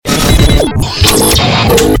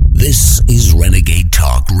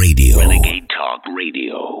Talk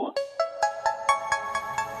Radio.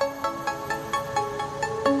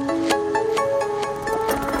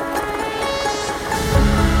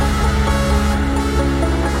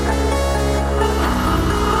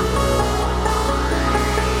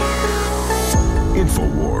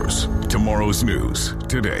 InfoWars. Tomorrow's news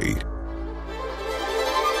today.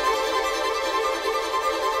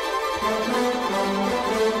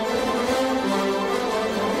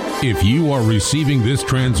 If you are receiving this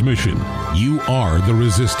transmission, you are the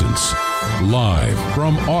Resistance. Live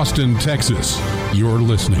from Austin, Texas, you're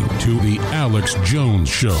listening to The Alex Jones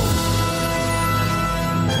Show.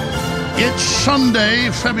 It's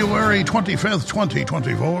Sunday, February 25th,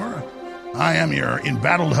 2024. I am your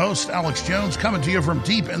embattled host, Alex Jones, coming to you from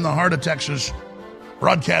deep in the heart of Texas,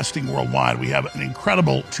 broadcasting worldwide. We have an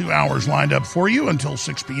incredible 2 hours lined up for you until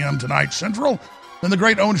 6 p.m. tonight Central. Then the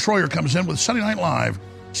great Owen Schroyer comes in with Sunday Night Live,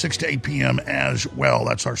 6 to 8 p.m. as well.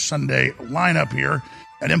 That's our Sunday lineup here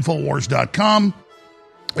at Infowars.com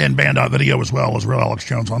and Band.video as well as Real Alex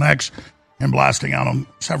Jones on X, and blasting out on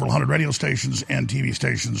several hundred radio stations and TV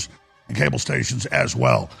stations and cable stations as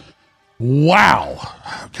well. Wow.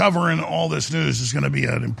 Covering all this news is going to be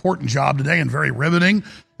an important job today and very riveting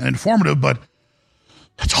and informative, but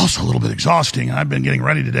it's also a little bit exhausting. I've been getting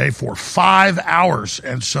ready today for 5 hours,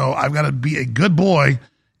 and so I've got to be a good boy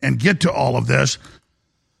and get to all of this.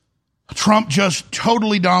 Trump just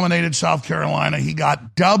totally dominated South Carolina. He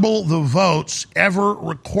got double the votes ever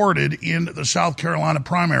recorded in the South Carolina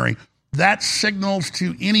primary. That signals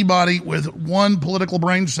to anybody with one political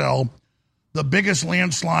brain cell the biggest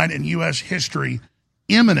landslide in U.S. history,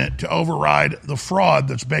 imminent to override the fraud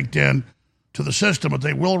that's baked in to the system. But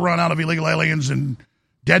they will run out of illegal aliens and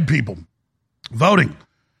dead people voting.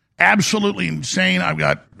 Absolutely insane. I've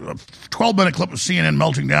got a 12-minute clip of CNN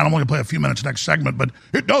melting down. I'm only going to play a few minutes next segment, but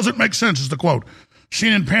it doesn't make sense is the quote.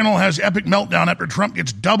 CNN panel has epic meltdown after Trump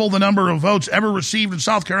gets double the number of votes ever received in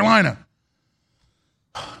South Carolina.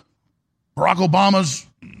 Barack Obama's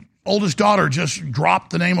oldest daughter just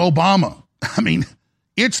dropped the name Obama. I mean,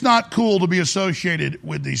 it's not cool to be associated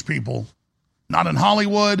with these people. Not in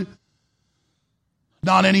Hollywood,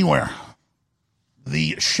 not anywhere.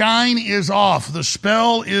 The shine is off. The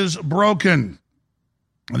spell is broken.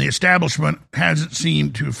 And the establishment hasn't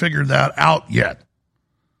seemed to have figured that out yet.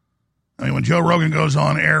 I mean, when Joe Rogan goes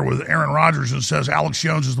on air with Aaron Rodgers and says Alex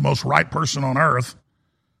Jones is the most right person on earth,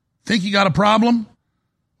 think you got a problem?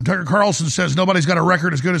 When Tucker Carlson says nobody's got a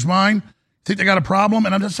record as good as mine, think they got a problem?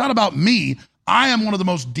 And it's not about me. I am one of the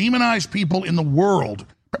most demonized people in the world.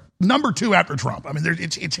 Number 2 after Trump. I mean,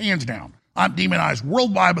 it's hands down. I'm demonized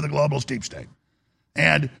worldwide by the globalist deep state.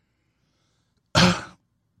 And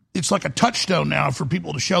it's like a touchstone now for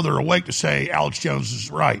people to show they're awake to say Alex Jones is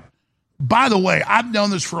right. By the way, I've known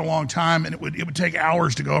this for a long time, and it would take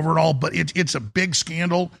hours to go over it all, but it's a big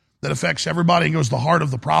scandal that affects everybody and goes to the heart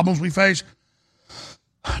of the problems we face.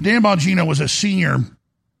 Dan Bongino was a senior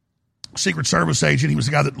Secret Service agent. He was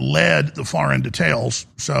the guy that led the far-end details,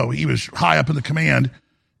 so he was high up in the command,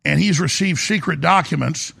 and he's received secret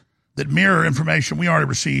documents that mirror information we already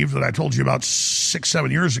received that I told you about 6-7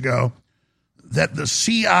 years ago, that the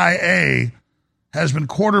CIA has been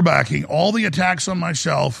quarterbacking all the attacks on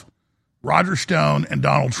myself, Roger Stone, and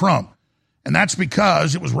Donald Trump. And that's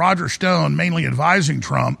because it was Roger Stone mainly advising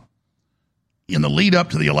Trump in the lead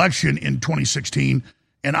up to the election in 2016,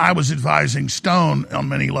 and I was advising Stone on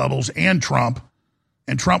many levels and Trump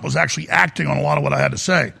was actually acting on a lot of what I had to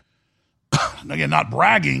say. Again, not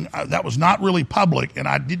bragging, that was not really public, and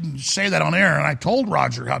I didn't say that on air, and I told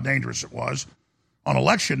Roger how dangerous it was on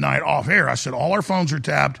election night off air. I said, all our phones are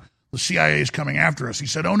tapped, the CIA is coming after us. He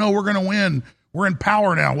said, oh no, we're going to win. We're in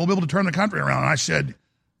power now. We'll be able to turn the country around. And I said,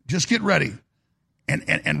 just get ready.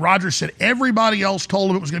 And Roger said everybody else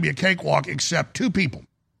told him it was going to be a cakewalk except 2 people,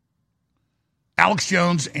 Alex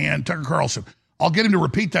Jones and Tucker Carlson. I'll get him to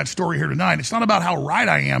repeat that story here tonight. It's not about how right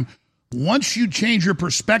I am. Once you change your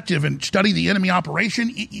perspective and study the enemy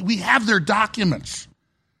operation, we have their documents.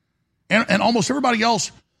 And almost everybody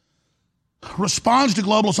else responds to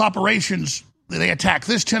globalist operations. They attack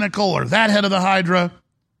this tentacle or that head of the Hydra.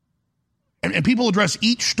 And people address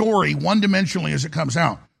each story one-dimensionally as it comes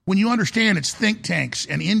out. When you understand it's think tanks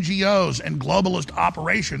and NGOs and globalist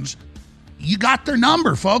operations, you got their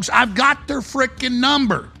number, folks. I've got their frickin'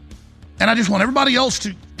 number. And I just want everybody else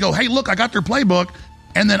to go, hey, look, I got their playbook,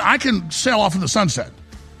 and then I can sail off in the sunset.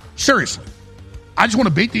 Seriously. I just want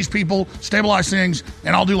to beat these people, stabilize things,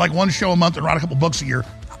 and I'll do like one show a month and write a couple books a year.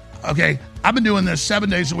 Okay, I've been doing this 7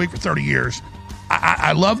 days a week for 30 years.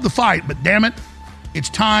 I love the fight, but damn it, it's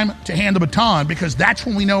time to hand the baton because that's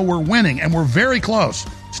when we know we're winning, and we're very close.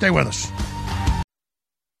 Stay with us.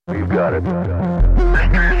 You've got it. This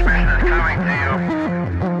transmission is coming to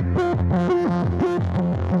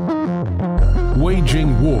you.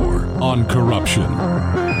 Waging war on corruption. All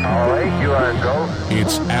right, you are go.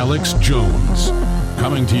 It's Alex Jones,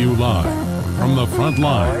 coming to you live from the front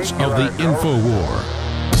lines of the info war.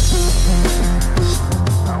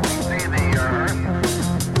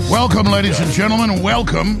 Welcome, ladies and gentlemen.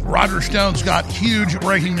 Welcome. Roger Stone's got huge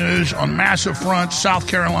breaking news on massive front, South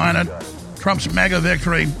Carolina, Trump's mega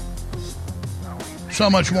victory. So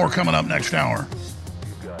much more coming up next hour.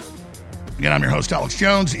 Again, I'm your host, Alex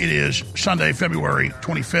Jones. It is Sunday, February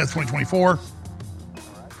 25th, 2024.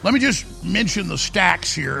 Let me just mention the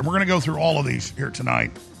stacks here, and we're going to go through all of these here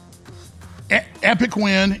tonight. Epic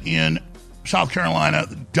win in South Carolina,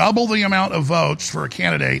 double the amount of votes for a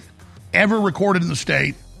candidate ever recorded in the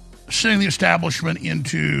state, sending the establishment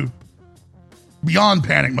into beyond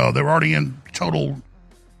panic mode. They were already in total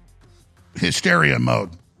hysteria mode.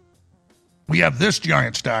 We have this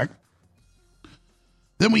giant stack.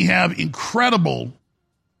 Then we have incredible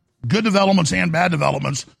good developments and bad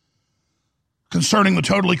developments concerning the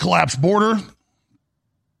totally collapsed border.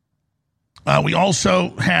 We also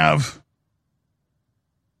have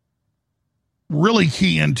really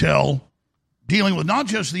key intel dealing with not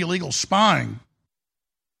just the illegal spying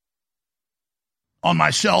on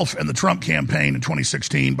myself and the Trump campaign in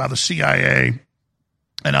 2016 by the CIA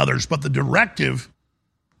and others, but the directive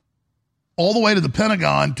all the way to the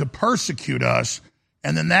Pentagon to persecute us,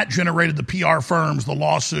 and then that generated the PR firms, the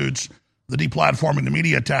lawsuits, the deplatforming, the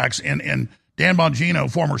media attacks, and Dan Bongino,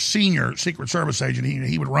 former senior Secret Service agent,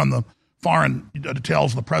 he would run the foreign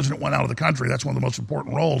details. The president went out of the country. That's one of the most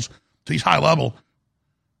important roles. So he's high level.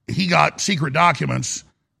 He got secret documents,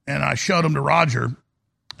 and I showed them to Roger,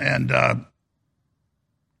 and he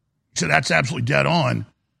said, that's absolutely dead on.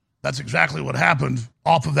 That's exactly what happened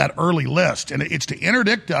off of that early list. And it's to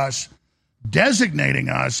interdict us, designating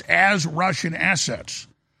us as Russian assets.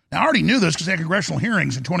 Now, I already knew this because they had congressional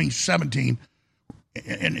hearings in 2017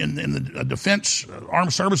 in the Defense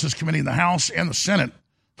Armed Services Committee in the House and the Senate.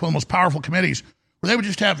 It's one of the most powerful committees, where they would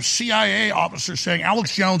just have CIA officers saying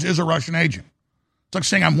Alex Jones is a Russian agent. It's like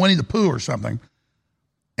saying I'm Winnie the Pooh or something.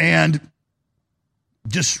 And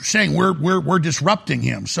just saying we're disrupting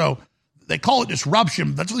him. So they call it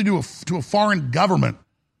disruption. That's what they do to a foreign government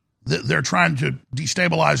that they're trying to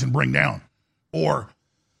destabilize and bring down. Or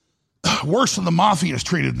worse than the mafia is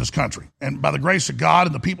treated in this country. And by the grace of God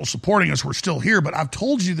and the people supporting us, we're still here. But I've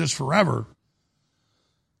told you this forever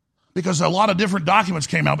because a lot of different documents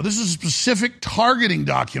came out. But this is a specific targeting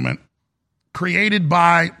document created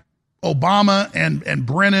by Obama and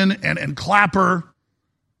Brennan and Clapper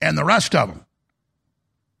and the rest of them.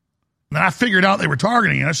 And then I figured out they were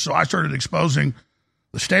targeting us, so I started exposing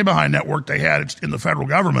the stay-behind network they had in the federal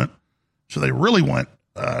government. So they really went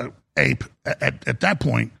ape at that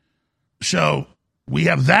point. So we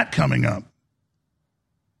have that coming up.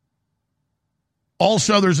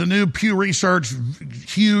 Also, there's a new Pew Research,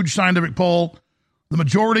 huge scientific poll. The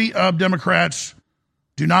majority of Democrats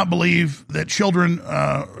do not believe that children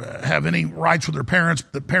have any rights with their parents,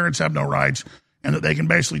 that parents have no rights, and that they can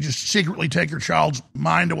basically just secretly take your child's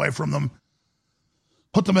mind away from them,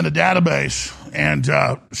 put them in a database, and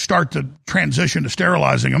start the transition to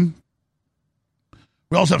sterilizing them.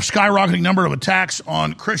 We also have a skyrocketing number of attacks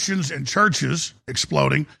on Christians and churches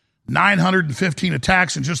exploding, 915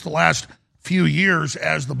 attacks in just the last few years,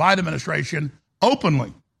 as the Biden administration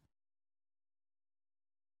openly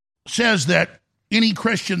says that any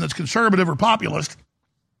Christian that's conservative or populist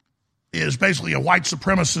is basically a white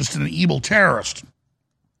supremacist and an evil terrorist.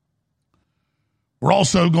 We're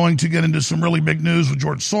also going to get into some really big news with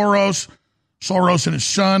George Soros. Soros and his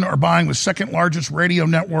son are buying the second largest radio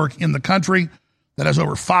network in the country that has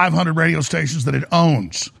over 500 radio stations that it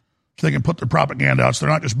owns, so they can put their propaganda out. So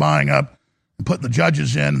they're not just buying up and putting the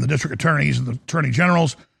judges in and the district attorneys and the attorney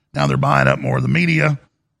generals. Now they're buying up more of the media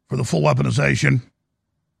for the full weaponization.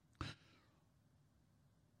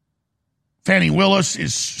 Fannie Willis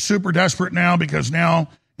is super desperate now because now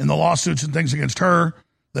in the lawsuits and things against her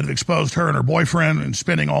that have exposed her and her boyfriend and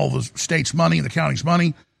spending all the state's money, the county's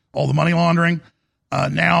money, all the money laundering,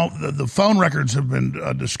 now the phone records have been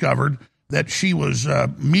discovered that she was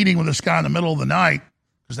meeting with this guy in the middle of the night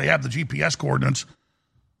because they have the GPS coordinates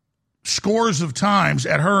scores of times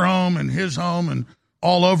at her home and his home and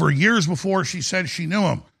all over years before she said she knew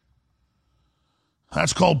him.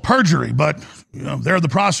 That's called perjury, but they're the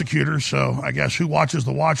prosecutors, so I guess who watches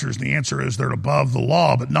the watchers? And the answer is they're above the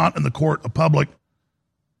law, but not in the court of public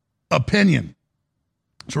opinion.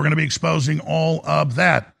 So we're going to be exposing all of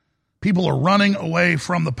that. People are running away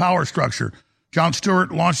from the power structure. Jon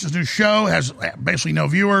Stewart launched his new show, has basically no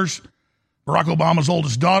viewers. Barack Obama's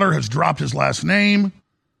oldest daughter has dropped his last name.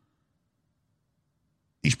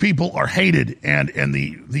 These people are hated, and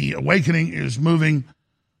the awakening is moving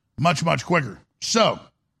much, much quicker. So,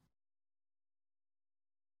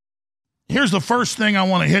 here's the first thing I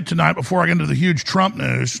want to hit tonight before I get into the huge Trump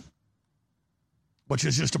news, which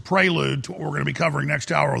is just a prelude to what we're going to be covering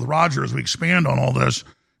next hour with Roger as we expand on all this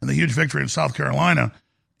and the huge victory in South Carolina.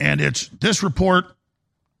 And it's this report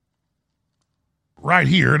right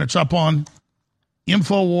here, and it's up on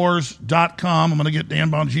Infowars.com. I'm going to get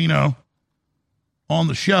Dan Bongino on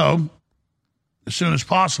the show as soon as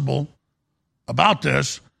possible about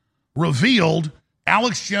this. Revealed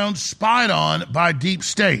Alex Jones spied on by deep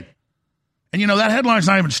state. And, you know, that headline's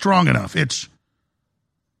not even strong enough. It's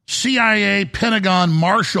CIA, Pentagon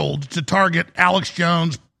marshaled to target Alex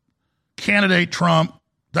Jones, candidate Trump.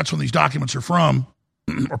 That's when these documents are from,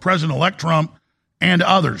 or President-elect Trump, and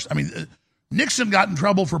others. I mean, Nixon got in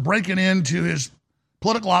trouble for breaking into his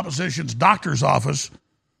political opposition's doctor's office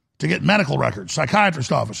to get medical records,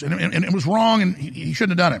 psychiatrist's office. And it was wrong, and he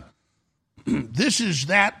shouldn't have done it. This is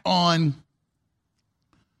that on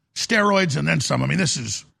steroids and then some. I mean, this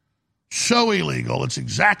is so illegal. It's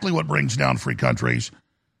exactly what brings down free countries.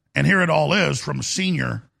 And here it all is from a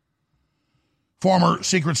senior former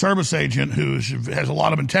Secret Service agent who has a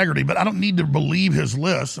lot of integrity, but I don't need to believe his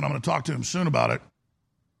list, and I'm going to talk to him soon about it.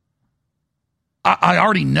 I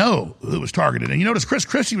already know who was targeted. And you notice Chris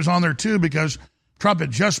Christie was on there too because Trump had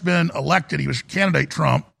just been elected. He was candidate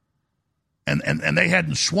Trump, and they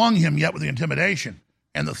hadn't swung him yet with the intimidation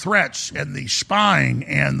and the threats and the spying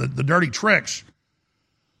and the dirty tricks,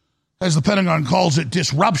 as the Pentagon calls it,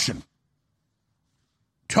 disruption.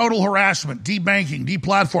 Total harassment, debanking,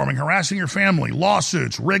 deplatforming, harassing your family,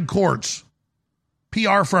 lawsuits, rigged courts,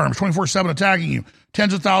 PR firms 24/7 attacking you,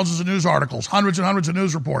 tens of thousands of news articles, hundreds and hundreds of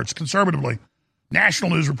news reports, conservatively,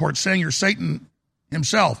 national news reports saying you're Satan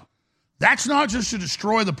himself. That's not just to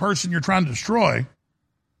destroy the person you're trying to destroy.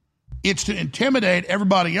 It's to intimidate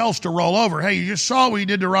everybody else to roll over. Hey, you just saw what you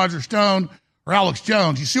did to Roger Stone or Alex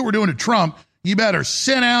Jones. You see what we're doing to Trump. You better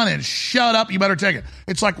sit down and shut up. You better take it.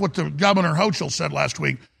 It's like what the Governor Hochul said last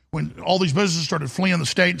week when all these businesses started fleeing the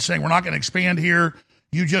state and saying, we're not going to expand here.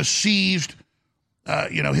 You just seized,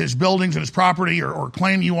 his buildings and his property or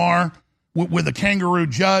claim you are with a kangaroo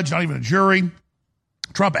judge, not even a jury.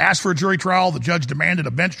 Trump asked for a jury trial. The judge demanded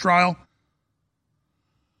a bench trial.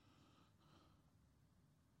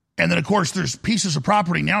 And then, of course, there's pieces of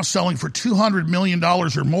property now selling for $200 million or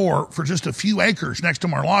more for just a few acres next to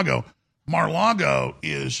Mar-a-Lago. Mar-a-Lago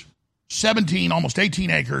is 17, almost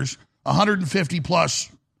 18 acres,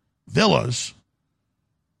 150-plus villas.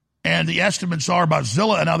 And the estimates are by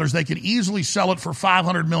Zillow and others, they could easily sell it for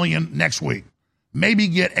 $500 million next week. Maybe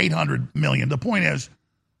get $800 million. The point is,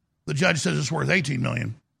 the judge says it's worth $18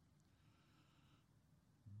 million.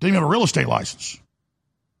 Didn't even have a real estate license.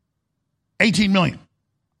 $18 million.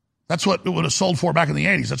 That's what it would have sold for back in the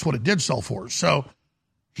 80s. That's what it did sell for. So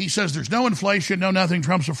he says there's no inflation, no nothing.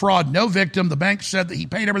 Trump's a fraud, no victim. The bank said that he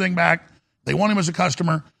paid everything back. They want him as a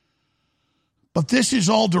customer. But this is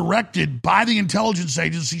all directed by the intelligence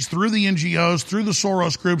agencies, through the NGOs, through the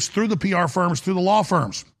Soros groups, through the PR firms, through the law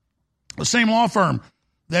firms. The same law firm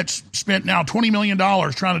that's spent now $20 million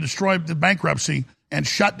trying to destroy the bankruptcy and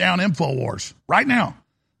shut down InfoWars right now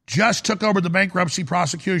just took over the bankruptcy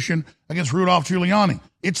prosecution against Rudolph Giuliani.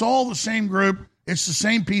 It's all the same group. It's the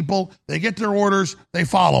same people. They get their orders. They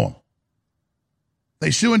follow them.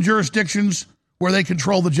 They sue in jurisdictions where they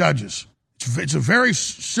control the judges. It's a very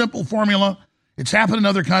simple formula. It's happened in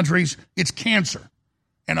other countries. It's cancer.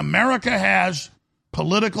 And America has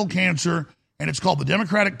political cancer, and it's called the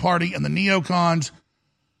Democratic Party and the neocons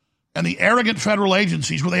and the arrogant federal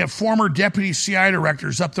agencies where they have former deputy CIA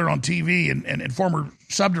directors up there on TV and former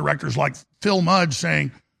subdirectors like Phil Mudd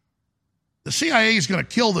saying, the CIA is going to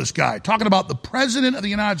kill this guy, talking about the president of the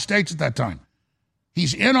United States at that time.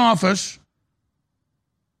 He's in office.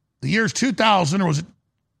 The year's 2000, or was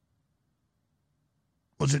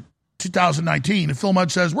it 2019? And Phil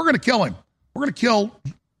Mudd says, we're going to kill him. We're going to kill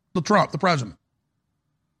the president.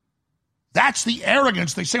 That's the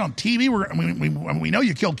arrogance they say on TV. We know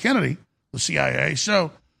you killed Kennedy, the CIA.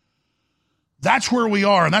 So that's where we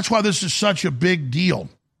are, and that's why this is such a big deal.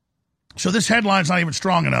 So this headline's not even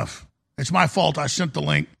strong enough. It's my fault. I sent the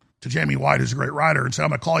link to Jamie White, who's a great writer, and said, I'm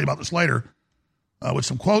going to call you about this later with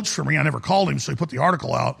some quotes from me. I never called him, so he put the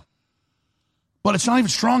article out. But it's not even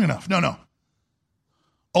strong enough. No.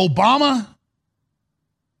 Obama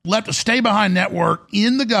left a stay-behind network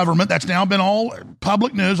in the government. That's now been all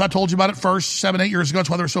public news. I told you about it first 7-8 years ago. That's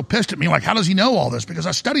why they were so pissed at me. Like, how does he know all this? Because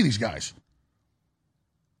I study these guys.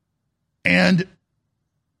 And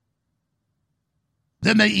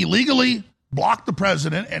then they illegally blocked the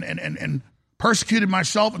president and persecuted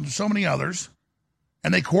myself and so many others.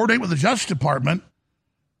 And they coordinate with the Justice Department.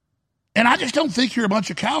 And I just don't think you're a bunch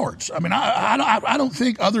of cowards. I mean, I don't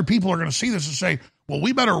think other people are going to see this and say, well,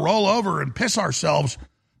 we better roll over and piss ourselves.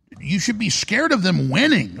 You should be scared of them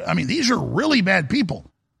winning. I mean, these are really bad people.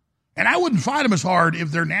 And I wouldn't fight them as hard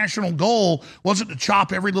if their national goal wasn't to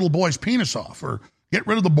chop every little boy's penis off or get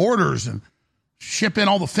rid of the borders and ship in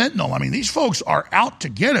all the fentanyl. I mean, these folks are out to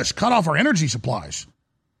get us, cut off our energy supplies.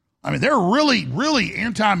 I mean, they're really, really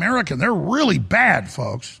anti-American. They're really bad,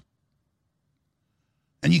 folks.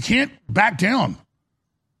 And you can't back down.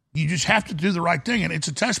 You just have to do the right thing. And it's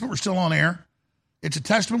a testament we're still on air. It's a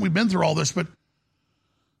testament we've been through all this. But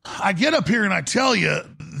I get up here and I tell you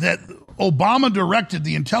that Obama directed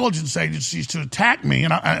the intelligence agencies to attack me.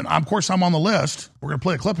 And of course, I'm on the list. We're going to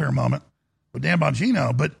play a clip here in a moment with Dan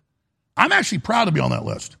Bongino. But I'm actually proud to be on that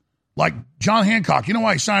list. Like John Hancock. You know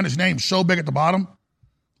why he signed his name so big at the bottom?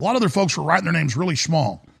 A lot of other folks were writing their names really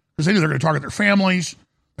small because they knew they're going to target their families.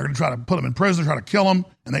 They're going to try to put them in prison, try to kill them.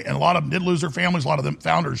 And a lot of them did lose their families. A lot of them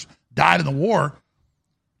founders died in the war.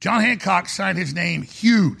 John Hancock signed his name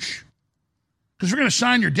huge. Because you're going to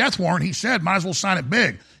sign your death warrant, he said, might as well sign it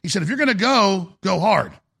big. He said, if you're going to go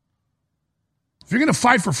hard. If you're going to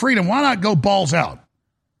fight for freedom, why not go balls out?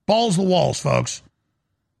 Balls the walls, folks.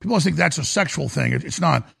 People always think that's a sexual thing. It's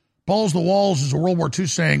not. Balls the walls is a World War II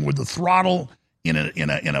saying with the throttle in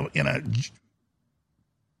a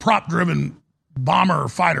prop-driven bomber or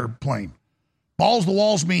fighter plane. Balls the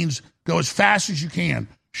walls means go as fast as you can.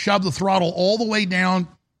 Shove the throttle all the way down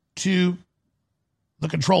to the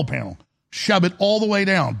control panel. Shove it all the way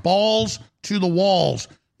down. Balls to the walls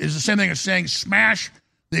is the same thing as saying smash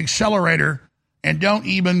the accelerator and don't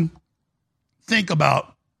even think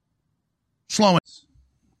about slowing.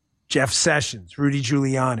 Jeff Sessions, Rudy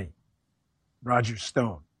Giuliani, Roger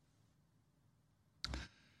Stone.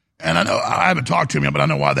 And I know I haven't talked to him yet, but I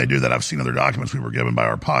know why they do that. I've seen other documents we were given by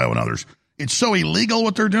Arpaio and others. It's so illegal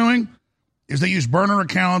what they're doing is they use burner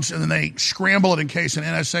accounts and then they scramble it in case an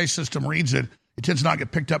NSA system reads it. It tends to not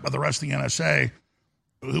get picked up by the rest of the NSA,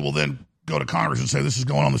 who will then go to Congress and say, this is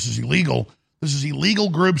going on, this is illegal. This is illegal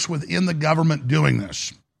groups within the government doing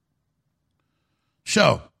this.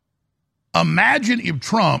 So imagine if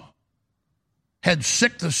Trump had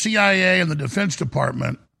sicked the CIA and the Defense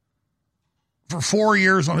Department for 4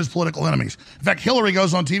 years on his political enemies. In fact, Hillary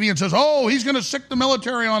goes on TV and says, oh, he's going to sick the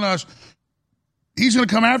military on us. He's going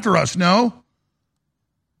to come after us. No.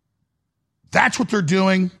 That's what they're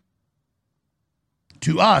doing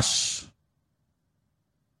to us.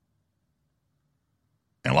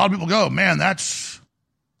 And a lot of people go, man, that's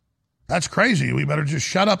crazy. We better just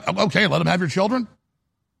shut up. Okay, let them have your children.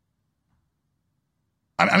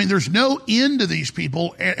 I mean, there's no end to these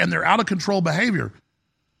people and their out-of-control behavior.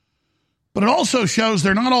 But it also shows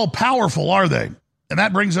they're not all powerful, are they? And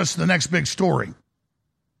that brings us to the next big story.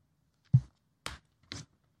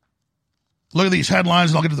 Look at these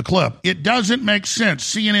headlines, and I'll get to the clip. It doesn't make sense.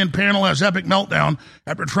 CNN panel has epic meltdown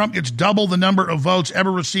after Trump gets double the number of votes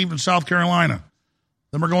ever received in South Carolina.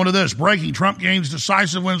 Then we're going to this. Breaking, Trump gains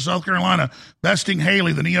decisive win in South Carolina, besting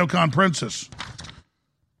Haley, the neocon princess.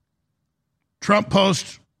 Trump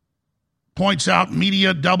post points out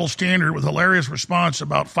media double standard with hilarious response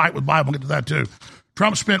about fight with Bible. We'll get to that too.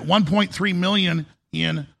 Trump spent $1.3 million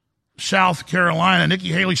in South Carolina. Nikki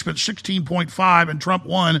Haley spent $16.5 and Trump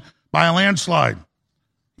won by a landslide.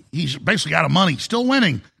 He's basically out of money, still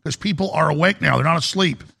winning because people are awake now. They're not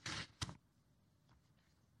asleep.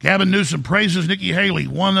 Gavin Newsom praises Nikki Haley,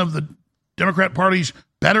 one of the Democrat Party's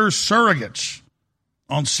better surrogates,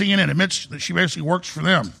 on CNN, admits that she basically works for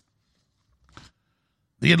them.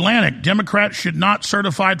 The Atlantic, Democrats should not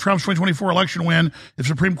certify Trump's 2024 election win. If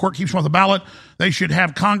Supreme Court keeps him off the ballot, they should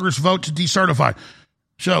have Congress vote to decertify.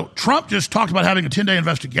 So Trump just talked about having a 10-day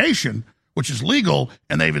investigation, which is legal,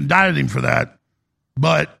 and they've indicted him for that.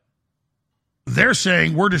 But they're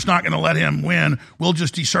saying we're just not going to let him win. We'll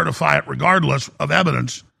just decertify it regardless of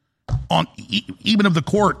evidence. On even if the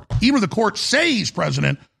court says he's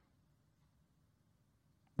president,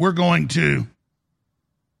 we're going to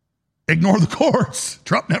ignore the courts.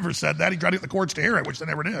 Trump never said that. He tried to get the courts to hear it, which they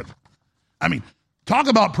never did. I mean, talk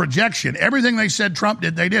about projection. Everything they said Trump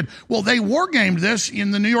did, they did. Well, they war-gamed this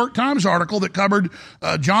in the New York Times article that covered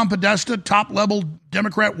John Podesta, top-level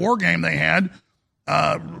Democrat war game they had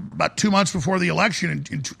about 2 months before the election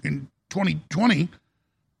in 2020.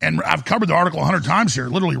 And I've covered the article 100 times here,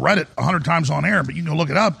 literally read it 100 times on air, but you can go look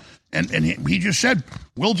it up. And he just said,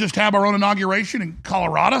 we'll just have our own inauguration in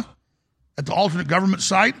Colorado at the alternate government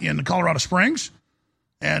site in Colorado Springs.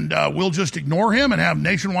 And we'll just ignore him and have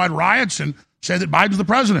nationwide riots and say that Biden's the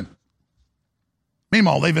president.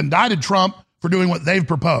 Meanwhile, they've indicted Trump for doing what they've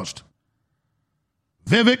proposed.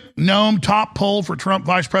 Vivek Noam top poll for Trump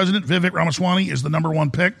vice president. Vivek Ramaswamy is the number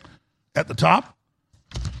one pick at the top.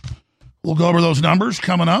 We'll go over those numbers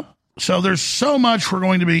coming up. So there's so much we're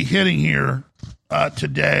going to be hitting here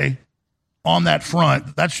today on that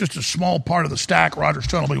front. That's just a small part of the stack. Roger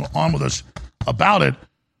Stone will be on with us about it.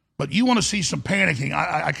 But you want to see some panicking.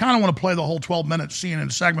 I kind of want to play the whole 12-minute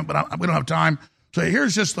CNN segment, but we don't have time. So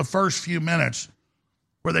here's just the first few minutes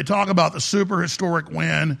where they talk about the super historic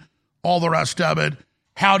win, all the rest of it.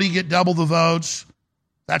 How do you get double the votes?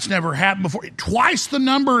 That's never happened before. Twice the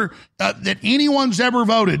number that anyone's ever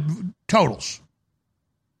voted totals.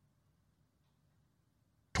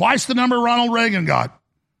 Twice the number Ronald Reagan got.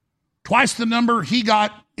 Twice the number he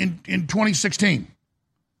got in 2016.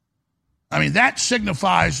 I mean, that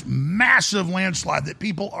signifies massive landslide that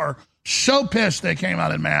people are so pissed they came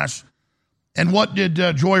out en masse. And what did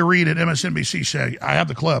Joy Reid at MSNBC say? I have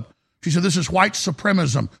the clip. She said, this is white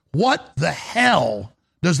supremacism. What the hell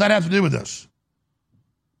does that have to do with this?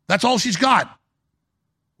 That's all she's got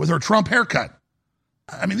with her Trump haircut.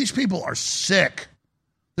 I mean, these people are sick.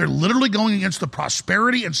 They're literally going against the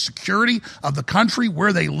prosperity and security of the country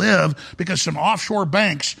where they live because some offshore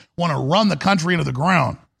banks want to run the country into the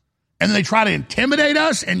ground. And then they try to intimidate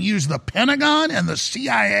us and use the Pentagon and the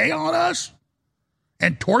CIA on us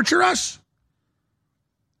and torture us.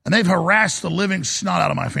 And they've harassed the living snot out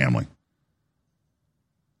of my family.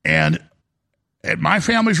 And at my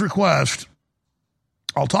family's request,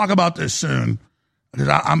 I'll talk about this soon because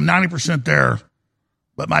I'm 90% there.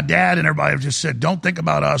 But my dad and everybody have just said, don't think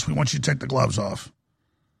about us. We want you to take the gloves off.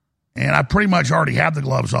 And I pretty much already have the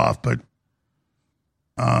gloves off, but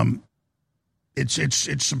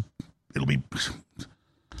it'll be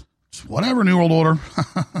whatever, New World Order.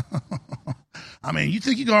 I mean, you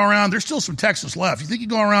think you go around, there's still some Texas left. You think you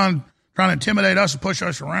go around trying to intimidate us and push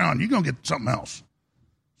us around, you're going to get something else.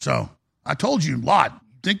 So I told you a lot.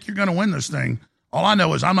 You think you're going to win this thing. All I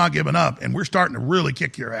know is I'm not giving up, and we're starting to really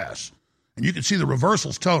kick your ass. And you can see the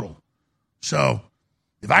reversals total. So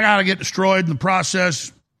if I got to get destroyed in the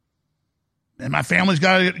process, and my family's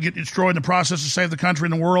got to get destroyed in the process to save the country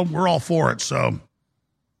and the world, we're all for it. So,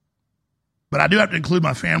 but I do have to include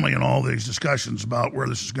my family in all these discussions about where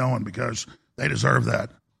this is going because they deserve that.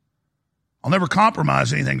 I'll never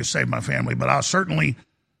compromise anything to save my family, but I certainly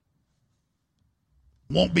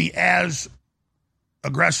won't be as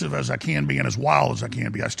aggressive as I can be and as wild as I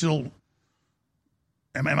can be. I still,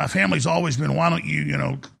 and my family's always been, why don't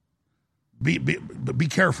you, be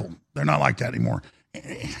careful. They're not like that anymore.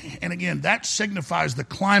 And again, that signifies the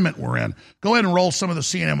climate we're in. Go ahead and roll some of the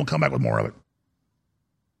CNN. We'll come back with more of it.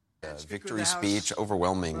 Victory speech,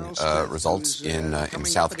 overwhelming results in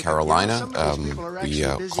South Carolina. We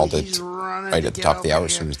called it right at the top of the hour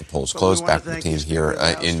as soon as the polls closed. Back with the team here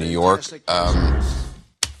in New York.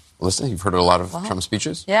 Listen, you've heard a lot of Trump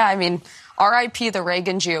speeches. Yeah, I mean, RIP the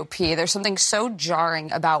Reagan GOP. There's something so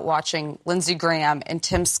jarring about watching Lindsey Graham and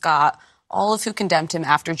Tim Scott, all of who condemned him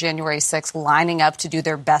after January 6th, lining up to do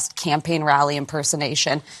their best campaign rally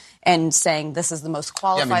impersonation and saying this is the most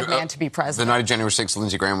qualified man to be president. The night of January 6th,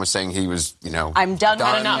 Lindsey Graham was saying he was, I'm done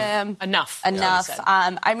with him. Enough.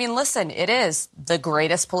 I mean, listen, it is the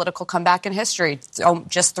greatest political comeback in history.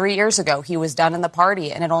 Just 3 years ago, he was done in the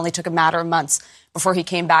party, and it only took a matter of months before he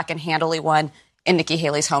came back and handily won in Nikki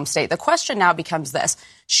Haley's home state. The question now becomes this.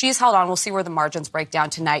 She's held on. We'll see where the margins break down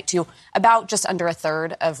tonight to about just under a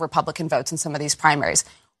third of Republican votes in some of these primaries.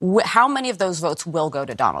 How many of those votes will go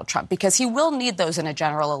to Donald Trump? Because he will need those in a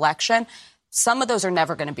general election. Some of those are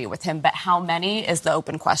never going to be with him, but how many is the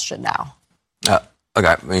open question now? Look,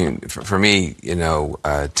 I mean, for me,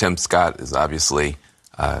 Tim Scott is obviously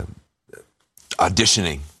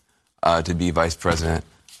auditioning to be vice president.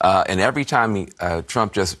 And every time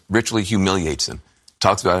Trump just ritually humiliates him,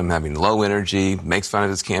 talks about him having low energy, makes fun of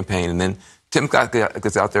his campaign, and then Tim Scott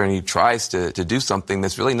gets out there and he tries to do something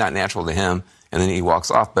that's really not natural to him, and then he walks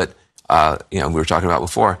off. But, we were talking about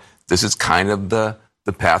before, this is kind of the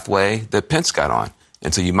pathway that Pence got on.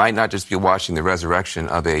 And so you might not just be watching the resurrection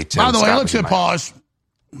of a Tim Scott. By the way, let's hit pause.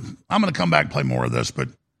 I'm going to come back and play more of this, but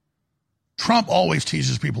Trump always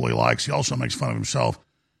teases people he likes. He also makes fun of himself.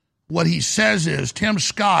 What he says is Tim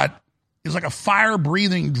Scott is like a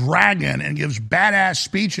fire-breathing dragon and gives badass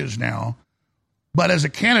speeches now. But as a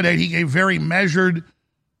candidate, he gave very measured,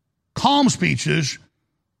 calm speeches.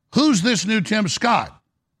 Who's this new Tim Scott?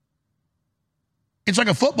 It's like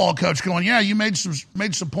a football coach going, yeah, you made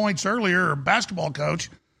some points earlier, or a basketball coach.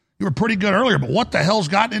 You were pretty good earlier, but what the hell's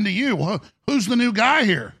gotten into you? Who's the new guy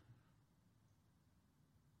here?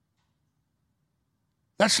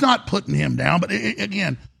 That's not putting him down. But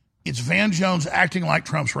again, it's Van Jones acting like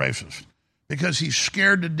Trump's racist because he's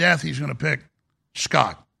scared to death he's going to pick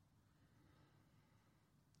Scott.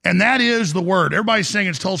 And that is the word. Everybody's saying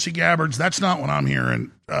it's Tulsi Gabbard's. That's not what I'm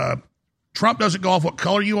hearing. Trump doesn't go off what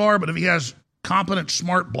color you are, but if he has competent,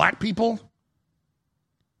 smart black people,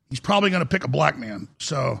 he's probably going to pick a black man.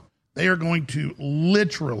 So they are going to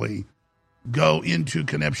literally go into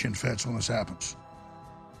conniption fits when this happens.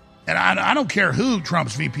 And I don't care who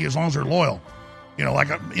Trump's VP as long as they're loyal. You know, like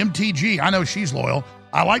MTG, I know she's loyal.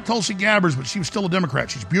 I like Tulsi Gabbard, but she was still a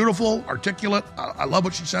Democrat. She's beautiful, articulate. I love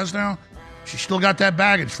what she says now. She's still got that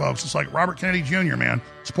baggage, folks. It's like Robert Kennedy Jr., man,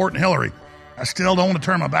 supporting Hillary. I still don't want to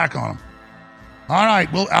turn my back on him. All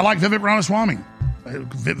right, well, I like Vivek Ramaswamy.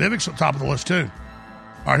 Vivek's at the top of the list, too.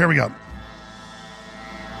 All right, here we go.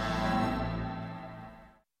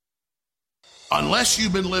 Unless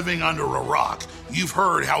you've been living under a rock, you've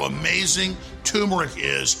heard how amazing turmeric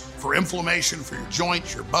is for inflammation, for your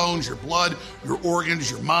joints, your bones, your blood, your organs,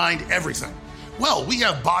 your mind, everything. Well, we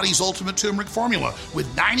have Body's Ultimate Turmeric Formula with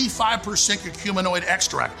 95% curcuminoid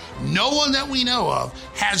extract. No one that we know of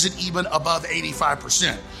has it even above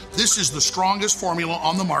 85%. This is the strongest formula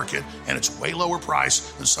on the market, and it's way lower price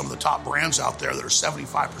than some of the top brands out there that are 75%,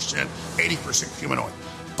 80% curcuminoid.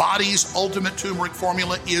 Body's Ultimate Turmeric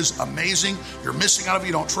Formula is amazing. You're missing out if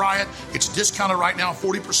you don't try it. It's discounted right now,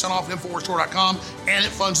 40% off at InfoWarsStore.com, and it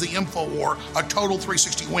funds the InfoWar, a total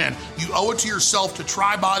 360 win. You owe it to yourself to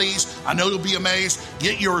try Body's. I know you'll be amazed.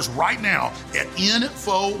 Get yours right now at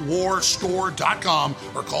InfoWarsStore.com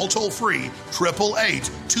or call toll-free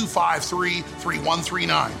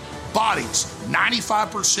 888-253-3139. Body's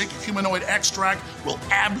 95% curcuminoid extract will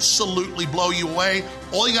absolutely blow you away.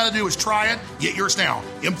 All you got to do is try it. Get yours now.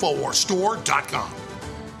 InfoWarsStore.com.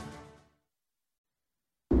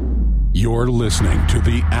 You're listening to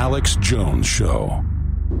The Alex Jones Show.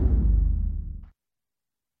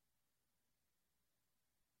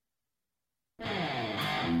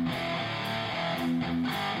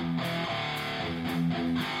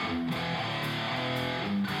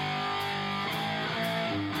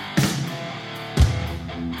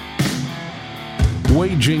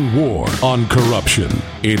 Waging war on corruption.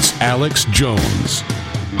 It's Alex Jones.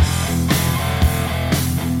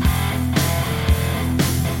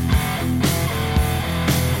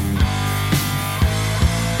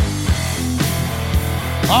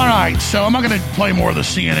 All right, so I'm not going to play more of the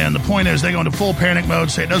CNN. The point is they go into full panic mode,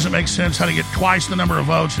 say it doesn't make sense how to get twice the number of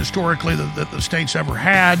votes historically that the state's ever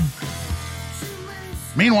had.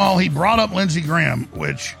 Meanwhile, he brought up Lindsey Graham,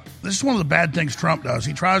 which this is one of the bad things Trump does.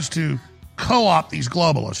 He tries to co-opt these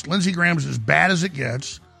globalists. Lindsey Graham's as bad as it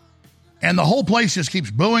gets, and the whole place just keeps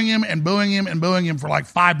booing him and booing him and booing him for like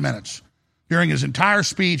 5 minutes during his entire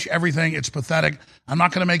speech. Everything, it's pathetic. I'm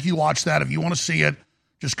not going to make you watch that. If you want to see it,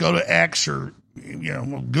 just go to X or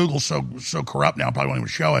Google's so corrupt now, probably won't even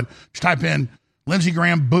show it. Just type in Lindsey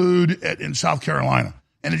Graham booed in South Carolina,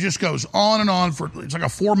 and it just goes on and on for it's like a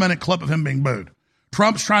 4-minute clip of him being booed.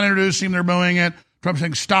 Trump's trying to introduce him, they're booing it. Trump's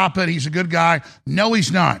saying, stop it, he's a good guy. No,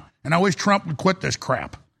 he's not. And I wish Trump would quit this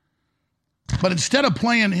crap. But instead of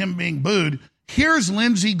playing him being booed, here's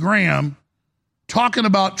Lindsey Graham talking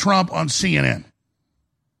about Trump on CNN.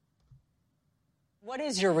 What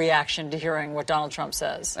is your reaction to hearing what Donald Trump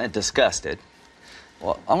says? I'm disgusted.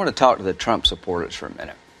 Well, I want to talk to the Trump supporters for a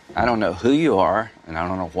minute. I don't know who you are, and I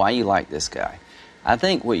don't know why you like this guy. I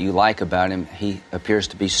think what you like about him, he appears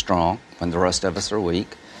to be strong when the rest of us are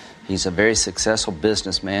weak. He's a very successful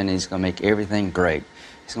businessman, and he's going to make everything great.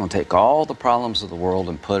 He's going to take all the problems of the world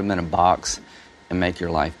and put them in a box and make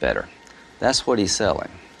your life better. That's what he's selling.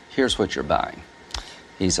 Here's what you're buying.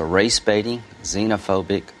 He's a race-baiting,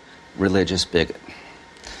 xenophobic, religious bigot.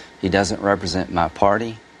 He doesn't represent my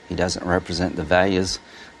party. He doesn't represent the values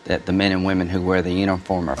that the men and women who wear the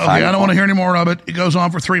uniform are fighting for. I don't want to hear any more of it. It goes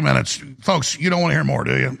on for 3 minutes. Folks, you don't want to hear more,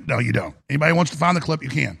 do you? No, you don't. Anybody wants to find the clip, you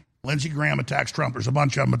can. Lindsey Graham attacks Trump. There's a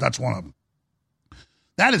bunch of them, but that's one of them.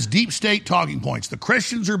 That is deep state talking points. The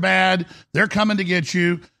Christians are bad. They're coming to get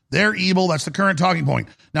you. They're evil. That's the current talking point.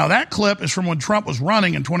 Now, that clip is from when Trump was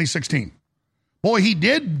running in 2016. Boy, he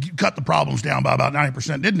did cut the problems down by about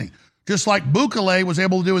 90%, didn't he? Just like Bukele was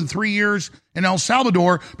able to do in 3 years in El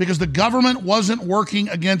Salvador because the government wasn't working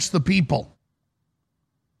against the people.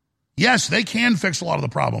 Yes, they can fix a lot of the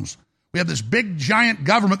problems. We have this big, giant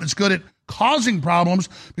government that's good at causing problems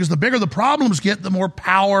because the bigger the problems get, the more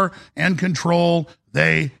power and control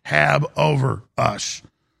they have over us.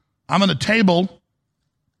 I'm going to table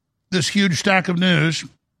this huge stack of news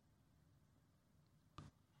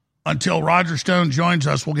until Roger Stone joins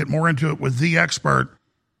us. We'll get more into it with the expert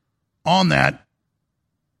on that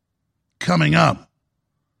coming up.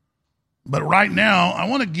 But right now, I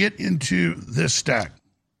want to get into this stack.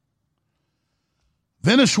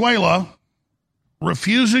 Venezuela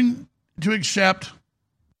refusing to accept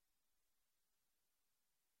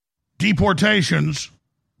deportations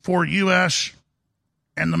for U.S.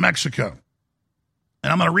 and the Mexico.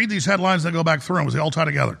 And I'm going to read these headlines that go back through them because they all tie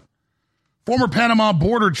together. Former Panama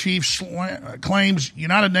border chief claims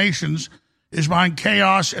United Nations is behind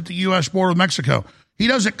chaos at the U.S. border with Mexico. He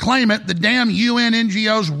doesn't claim it. The damn UN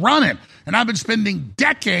NGOs run it. And I've been spending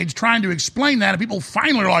decades trying to explain that, and people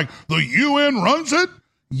finally are like, the UN runs it?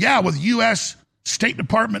 Yeah, with U.S. State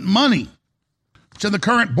Department money. It's in the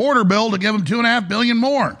current border bill to give them $2.5 billion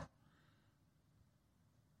more.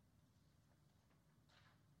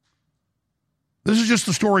 This is just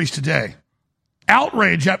the stories today.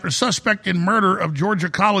 Outrage after suspect in murder of Georgia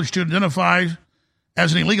college student identified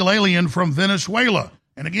as an illegal alien from Venezuela.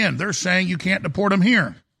 And again, they're saying you can't deport him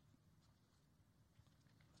here.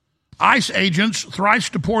 ICE agents thrice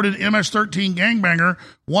deported MS-13 gangbanger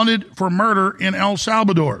wanted for murder in El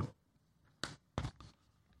Salvador.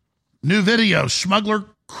 New video, smuggler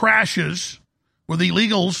crashes with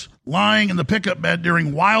illegals lying in the pickup bed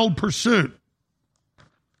during wild pursuit.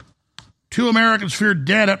 2 Americans feared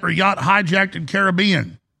dead after a yacht hijacked in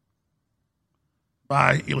Caribbean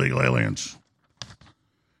by illegal aliens.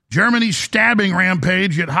 Germany's stabbing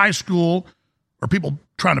rampage at high school, or people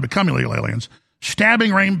trying to become illegal aliens,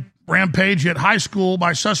 stabbing rampage at high school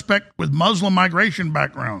by suspect with Muslim migration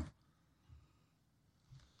background.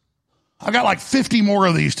 I got like 50 more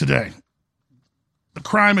of these today. The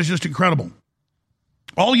crime is just incredible.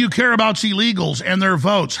 All you care about is illegals and their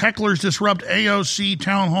votes. Hecklers disrupt AOC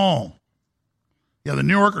town hall. Yeah, the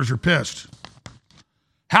New Yorkers are pissed.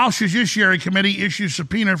 House Judiciary Committee issues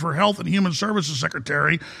subpoena for Health and Human Services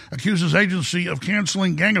Secretary, accuses agency of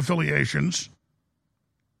canceling gang affiliations,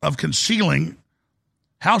 of concealing.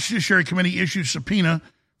 House Judiciary Committee issues subpoena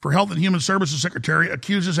for Health and Human Services Secretary,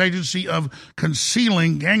 accuses agency of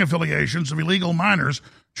concealing gang affiliations of illegal minors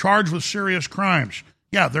charged with serious crimes.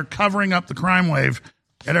 Yeah, they're covering up the crime wave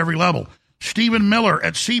at every level. Stephen Miller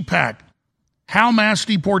at CPAC. How mass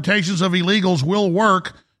deportations of illegals will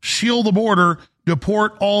work, seal the border,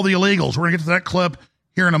 deport all the illegals. We're going to get to that clip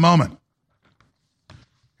here in a moment.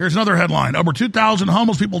 Here's another headline. Over 2,000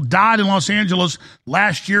 homeless people died in Los Angeles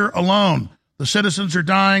last year alone. The citizens are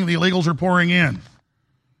dying. The illegals are pouring in.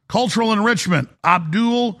 Cultural enrichment.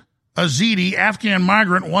 Abdul Azidi, Afghan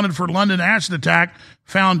migrant wanted for London acid attack,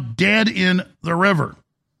 found dead in the river.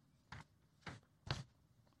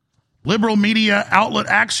 Liberal media outlet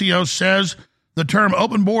Axios says the term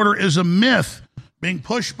open border is a myth being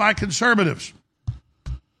pushed by conservatives.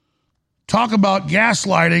 Talk about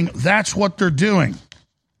gaslighting. That's what they're doing.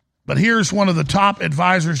 But here's one of the top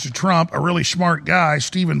advisors to Trump, a really smart guy,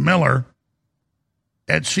 Stephen Miller,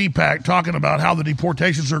 at CPAC, talking about how the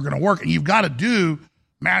deportations are going to work. And you've got to do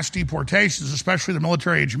mass deportations, especially the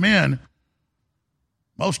military-age men.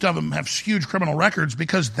 Most of them have huge criminal records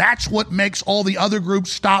because that's what makes all the other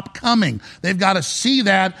groups stop coming. They've got to see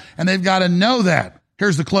that, and they've got to know that.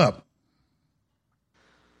 Here's the clip.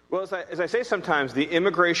 Well, as I say sometimes, the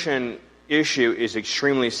immigration issue is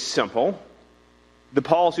extremely simple. The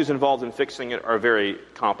policies involved in fixing it are very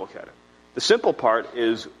complicated. The simple part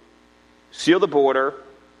is seal the border,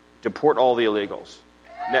 deport all the illegals.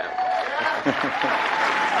 Now,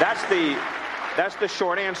 that's the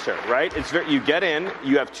short answer, right? You get in,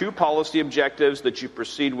 you have 2 policy objectives that you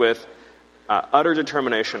proceed with utter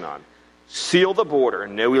determination on. Seal the border,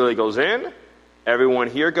 no illegals in, everyone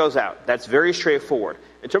here goes out. That's very straightforward.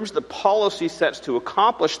 In terms of the policy sets to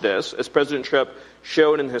accomplish this, as President Trump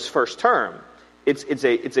showed in his first term, it's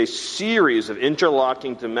a series of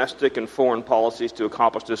interlocking domestic and foreign policies to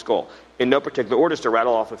accomplish this goal. In no particular order, just to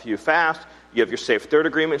rattle off a few fast, you have your Safe Third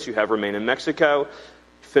agreements, you have Remain in Mexico,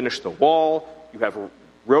 finish the wall, you have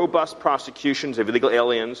robust prosecutions of illegal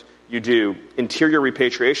aliens, you do interior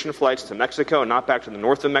repatriation flights to Mexico and not back to the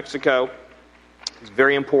north of Mexico. It's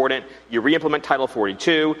very important. You re-implement Title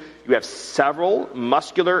 42. You have several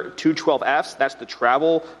muscular 212Fs. That's the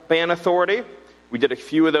travel ban authority. We did a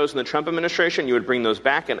few of those in the Trump administration. You would bring those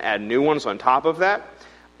back and add new ones on top of that.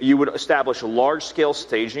 You would establish large-scale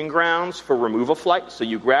staging grounds for removal flights. So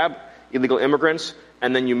you grab illegal immigrants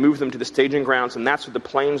and then you move them to the staging grounds, and that's where the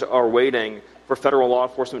planes are waiting for federal law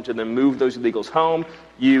enforcement to then move those illegals home.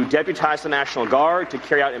 You deputize the National Guard to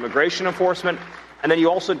carry out immigration enforcement, and then you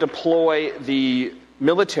also deploy the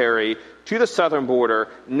military to the southern border,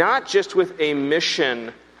 not just with a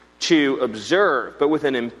mission to observe, but with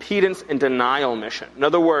an impedance and denial mission. In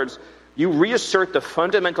other words, You reassert the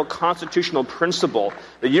fundamental constitutional principle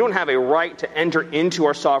that you don't have a right to enter into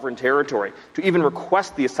our sovereign territory, to even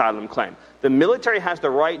request the asylum claim. The military has the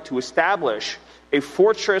right to establish a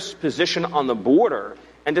fortress position on the border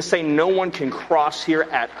and to say no one can cross here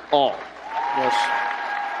at all. Yes.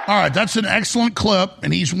 All right, that's an excellent clip,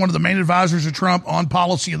 and he's one of the main advisors of Trump on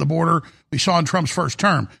policy of the border we saw in Trump's first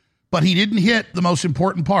term. But he didn't hit the most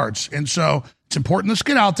important parts, and so it's important to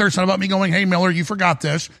get out there. It's not about me going, hey, Miller, you forgot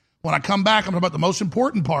this. When I come back, I'm talking about the most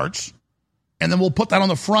important parts, and then we'll put that on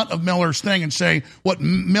the front of Miller's thing and say what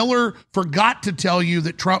Miller forgot to tell you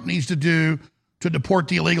that Trump needs to do to deport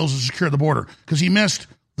the illegals and secure the border, because he missed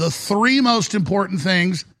the three most important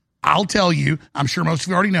things. I'll tell you, I'm sure most of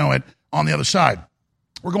you already know it, on the other side.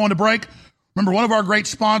 We're going to break. Remember, one of our great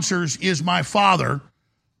sponsors is my father,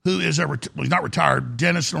 who is he's not retired,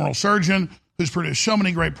 dentist and oral surgeon, who's produced so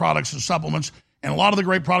many great products and supplements. And a lot of the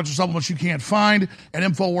great products and supplements you can't find at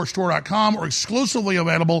InfoWarsStore.com or exclusively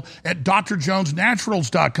available at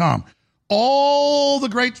DrJonesNaturals.com. All the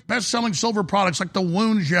great best-selling silver products like the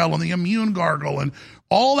wound gel and the immune gargle and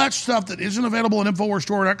all that stuff that isn't available at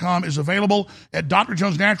InfoWarsStore.com is available at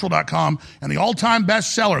DrJonesNatural.com. And the all-time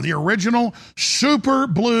bestseller, the original Super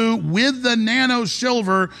Blue with the nano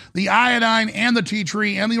silver, the iodine and the tea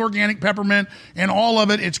tree and the organic peppermint and all of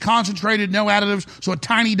it. It's concentrated, no additives, so a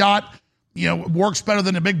tiny dot works better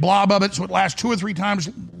than a big blob of it, so it lasts 2 or 3 times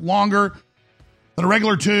longer than a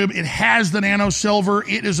regular tube. It has the nano silver.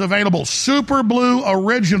 It is available. Super Blue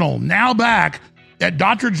Original, now back at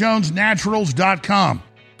DrJonesNaturals.com.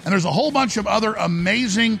 And there's a whole bunch of other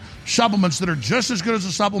amazing supplements that are just as good as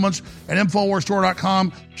the supplements at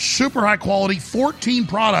InfoWarsStore.com. Super high quality, 14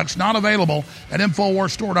 products not available at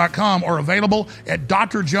InfoWarsStore.com or available at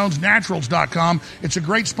DrJonesNaturals.com. It's a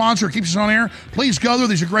great sponsor. It keeps us on air. Please go there.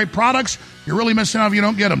 These are great products. You're really missing out if you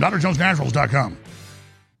don't get them. DrJonesNaturals.com.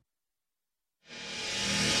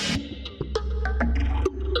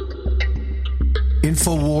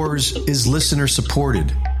 InfoWars is listener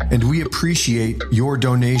supported, and we appreciate your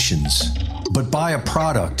donations. But buy a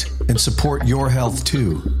product and support your health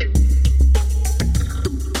too.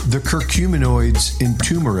 The curcuminoids in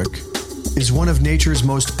turmeric is one of nature's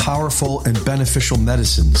most powerful and beneficial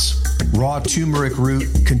medicines. Raw turmeric root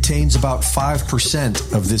contains about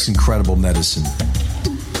 5% of this incredible medicine.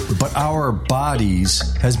 But our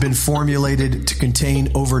bodies has been formulated to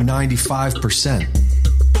contain over 95%.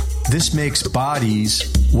 This makes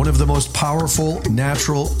bodies one of the most powerful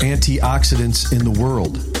natural antioxidants in the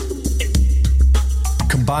world.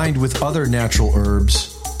 Combined with other natural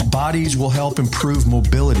herbs, bodies will help improve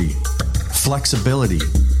mobility, flexibility,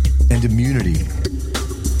 and immunity.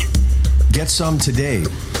 Get some today,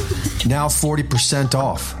 now 40%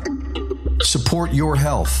 off. Support your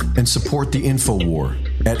health and support the InfoWar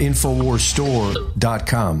at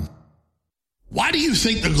InfoWarsStore.com. Why do you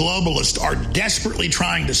think the globalists are desperately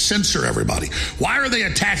trying to censor everybody? Why are they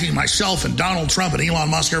attacking myself and Donald Trump and Elon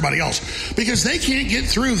Musk and everybody else? Because they can't get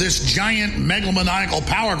through this giant megalomaniacal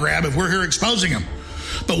power grab if we're here exposing them.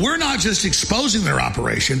 But we're not just exposing their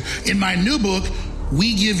operation. In my new book,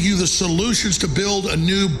 we give you the solutions to build a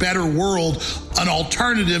new, better world, an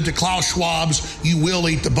alternative to Klaus Schwab's "you will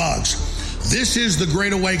eat the bugs." This is the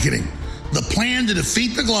Great Awakening. The plan to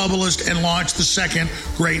defeat the globalists and launch the second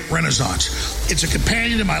great renaissance. It's a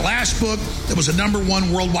companion to my last book that was a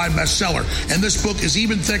 #1 worldwide bestseller. And this book is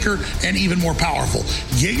even thicker and even more powerful.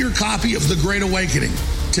 Get your copy of The Great Awakening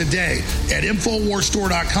today at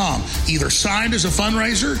InfoWarsStore.com, either signed as a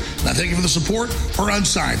fundraiser, and I thank you for the support, or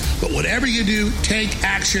unsigned. But whatever you do, take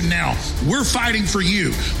action now. We're fighting for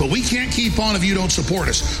you, but we can't keep on if you don't support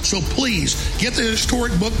us. So please, get the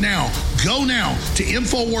historic book now. Go now to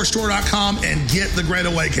InfoWarsStore.com and get The Great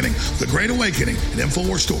Awakening. The Great Awakening at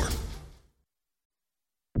InfoWars Store.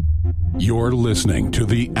 You're listening to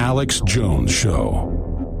The Alex Jones Show.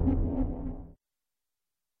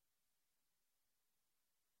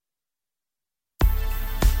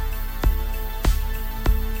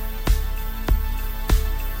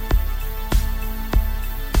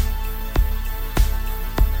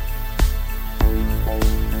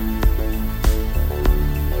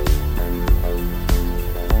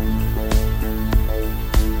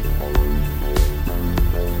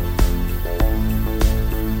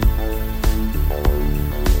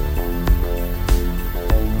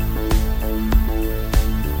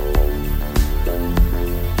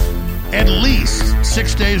 At least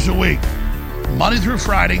 6 days a week, Monday through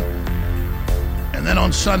Friday, and then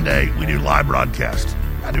on Sunday we do live broadcast.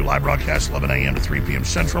 I do live broadcasts 11 a.m. to 3 p.m.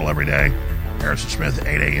 Central every day. Harrison Smith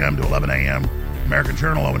 8 a.m. to 11 a.m. American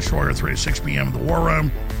Journal, Owen Schroyer 3 to 6 p.m. in the War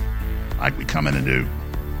Room. We come in and do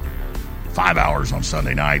 5 hours on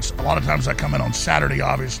Sunday nights. A lot of times I come in on Saturday,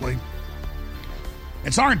 obviously.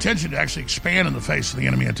 It's our intention to actually expand in the face of the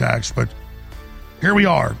enemy attacks, but here we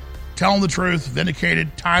are, telling the truth,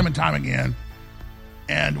 vindicated time and time again.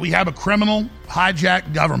 And we have a criminal,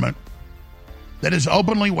 hijacked government that is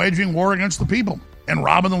openly waging war against the people and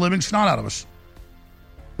robbing the living snot out of us.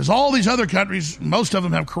 Because all these other countries, most of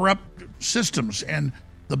them have corrupt systems, and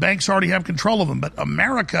the banks already have control of them. But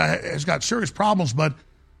America has got serious problems, but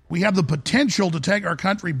we have the potential to take our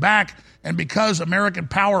country back. And because American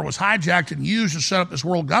power was hijacked and used to set up this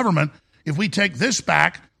world government, if we take this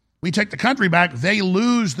back, we take the country back, they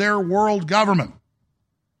lose their world government.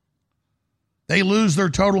 They lose their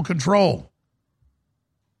total control.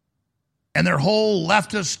 And their whole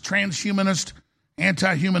leftist, transhumanist,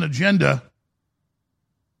 anti-human agenda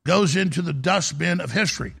goes into the dustbin of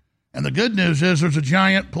history. And the good news is there's a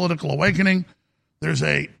giant political awakening. There's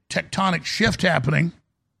a tectonic shift happening.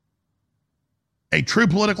 A true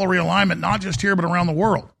political realignment, not just here, but around the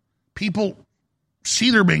world. People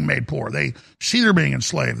see they're being made poor. They see they're being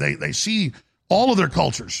enslaved. They see all of their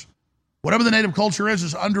cultures. Whatever the native culture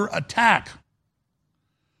is under attack.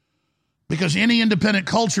 Because any independent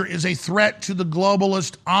culture is a threat to the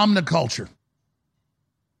globalist omniculture.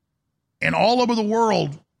 And all over the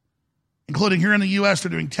world, including here in the U.S.,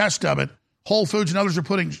 they're doing tests of it. Whole Foods and others are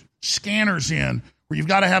putting scanners in where you've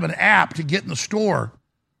got to have an app to get in the store.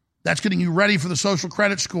 That's getting you ready for the social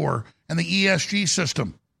credit score and the ESG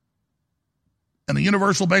system and the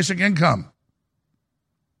universal basic income.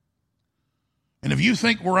 And if you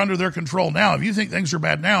think we're under their control now, if you think things are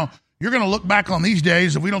bad now, you're going to look back on these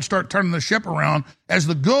days if we don't start turning the ship around as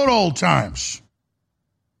the good old times.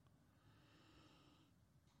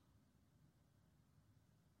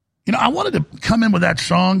 You know, I wanted to come in with that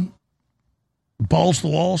song, Balls to the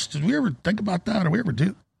Walls. Did we ever think about that? Or we ever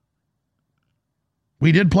do?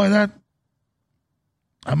 We did play that?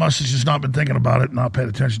 I must have just not been thinking about it, not paid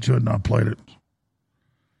attention to it, not played it.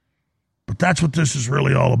 But that's what this is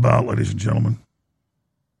really all about, ladies and gentlemen.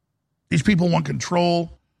 These people want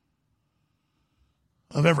control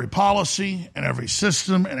of every policy and every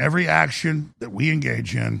system and every action that we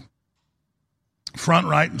engage in, front,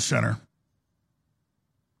 right, and center.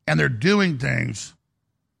 And they're doing things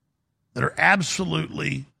that are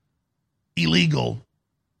absolutely illegal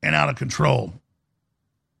and out of control.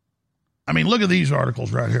 I mean, look at these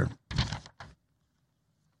articles right here.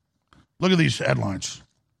 Look at these headlines.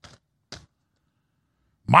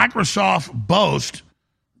 Microsoft boasts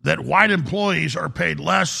that white employees are paid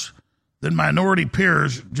less than minority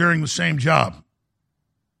peers during the same job.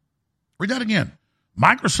 Read that again.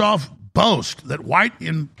 Microsoft boasts that white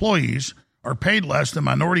employees are paid less than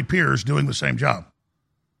minority peers doing the same job.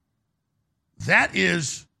 That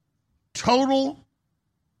is total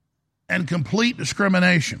and complete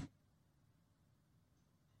discrimination.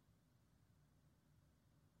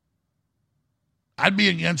 I'd be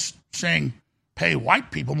against saying pay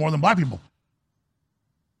white people more than black people.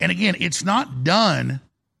 And again, it's not done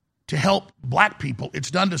to help black people.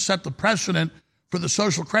 It's done to set the precedent for the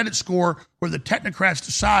social credit score where the technocrats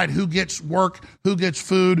decide who gets work, who gets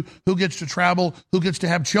food, who gets to travel, who gets to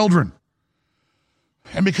have children.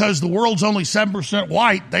 And because the world's only 7%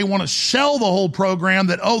 white, they want to sell the whole program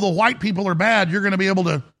that, oh, the white people are bad, you're going to be able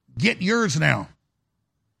to get yours now.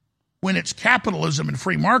 When it's capitalism and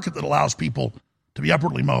free market that allows people to be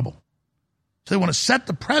upwardly mobile. So they want to set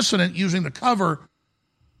the precedent using the cover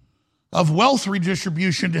of wealth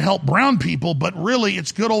redistribution to help brown people, but really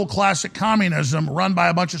it's good old classic communism run by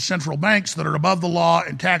a bunch of central banks that are above the law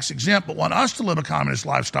and tax exempt, but want us to live a communist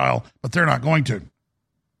lifestyle, but they're not going to. And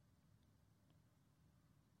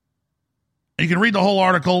you can read the whole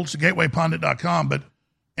article, it's at gatewaypundit.com,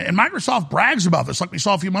 and Microsoft brags about this, like we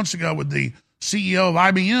saw a few months ago with the CEO of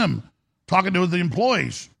IBM talking to the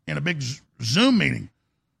employees in a big Zoom meeting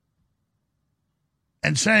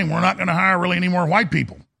and saying we're not going to hire really any more white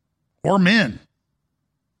people. Or men.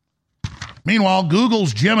 Meanwhile,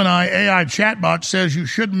 Google's Gemini AI chatbot says you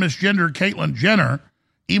shouldn't misgender Caitlyn Jenner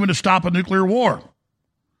even to stop a nuclear war.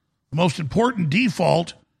 The most important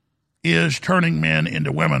default is turning men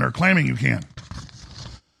into women or claiming you can.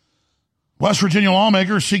 West Virginia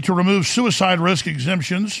lawmakers seek to remove suicide risk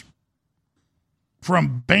exemptions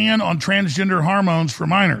from ban on transgender hormones for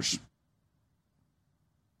minors.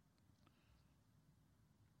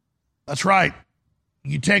 That's right.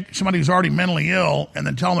 You take somebody who's already mentally ill and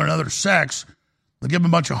then tell them they're another sex, they'll give them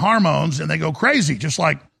a bunch of hormones and they go crazy, just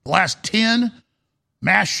like the last 10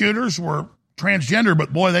 mass shooters were transgender,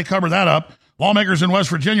 but boy, they covered that up. Lawmakers in West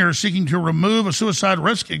Virginia are seeking to remove a suicide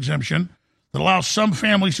risk exemption that allows some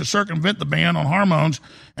families to circumvent the ban on hormones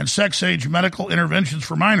and sex-age medical interventions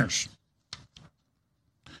for minors.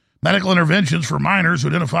 Medical interventions for minors who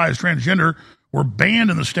identify as transgender were banned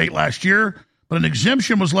in the state last year, but an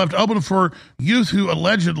exemption was left open for youth who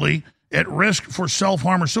allegedly at risk for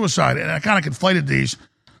self-harm or suicide. And I kind of conflated these.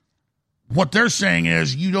 What they're saying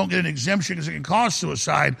is you don't get an exemption because it can cause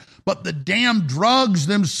suicide, but the damn drugs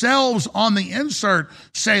themselves on the insert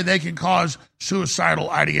say they can cause suicidal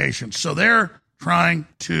ideation. So they're trying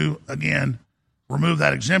to, again, remove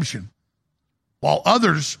that exemption, while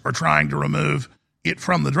others are trying to remove it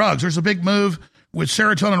from the drugs. There's a big move with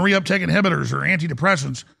serotonin reuptake inhibitors, or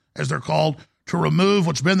antidepressants, as they're called, to remove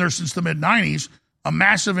what's been there since the mid-90s, a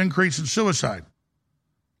massive increase in suicide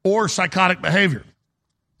or psychotic behavior.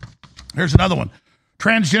 Here's another one.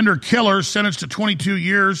 Transgender killer sentenced to 22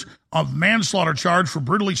 years of manslaughter charge for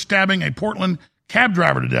brutally stabbing a Portland cab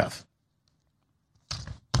driver to death.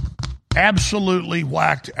 Absolutely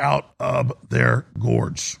whacked out of their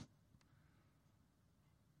gourds.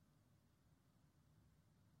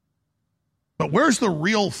 But where's the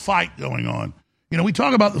real fight going on? You know, we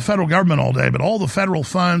talk about the federal government all day, but all the federal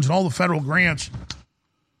funds and all the federal grants,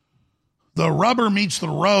 the rubber meets the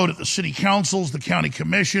road at the city councils, the county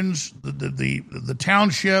commissions, the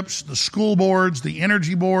townships, the school boards, the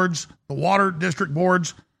energy boards, the water district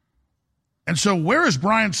boards. And so where is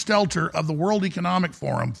Brian Stelter of the World Economic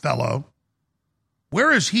Forum fellow?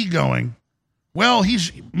 Where is he going? Well,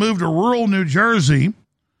 he's moved to rural New Jersey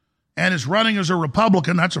and is running as a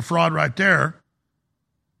Republican. That's a fraud right there.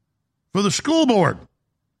 For the school board.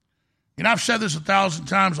 You know, I've said this 1,000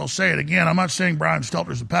 times. I'll say it again. I'm not saying Brian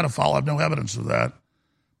Stelter's a pedophile. I have no evidence of that.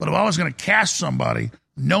 But if I was going to cast somebody,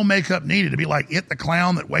 no makeup needed, to be like It the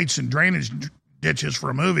Clown that waits in drainage ditches for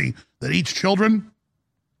a movie that eats children,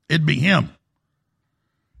 it'd be him.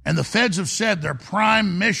 And the feds have said their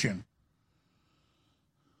prime mission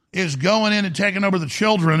is going in and taking over the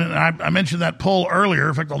children. And I mentioned that poll earlier.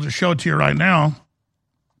 In fact, I'll just show it to you right now.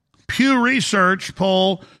 Pew Research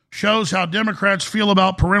poll shows how Democrats feel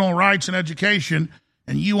about parental rights and education,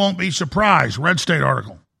 and you won't be surprised. Red State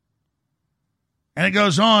article. And it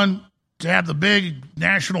goes on to have the big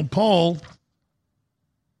national poll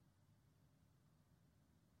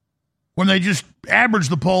when they just average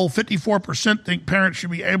the poll. 54% think parents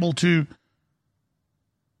should be able to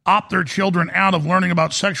opt their children out of learning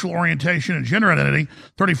about sexual orientation and gender identity.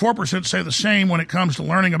 34% say the same when it comes to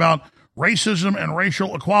learning about racism and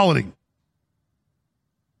racial equality.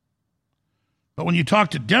 But when you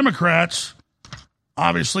talk to Democrats,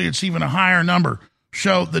 obviously it's even a higher number.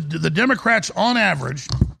 So the Democrats, on average,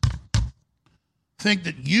 think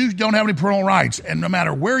that you don't have any parental rights. And no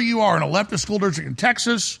matter where you are in a leftist school district in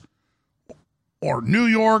Texas or New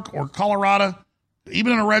York or Colorado,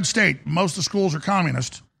 even in a red state, most of the schools are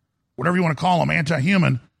communist, whatever you want to call them,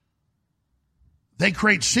 anti-human. They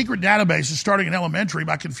create secret databases starting in elementary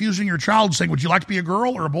by confusing your child and saying, would you like to be a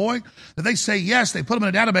girl or a boy? If they say yes, they put them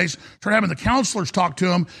in a database, start having the counselors talk to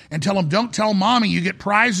them and tell them, don't tell mommy, you get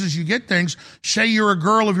prizes, you get things. Say you're a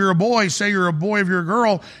girl if you're a boy, say you're a boy if you're a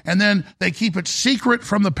girl. And then they keep it secret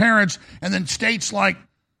from the parents. And then states like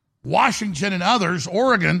Washington and others,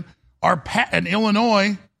 Oregon, and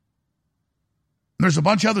Illinois, there's a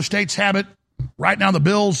bunch of other states have it. Right now the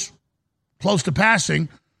bill's close to passing,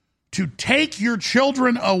 to take your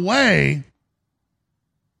children away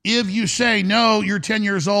if you say, no, you're 10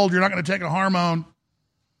 years old, you're not going to take a hormone,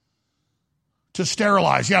 to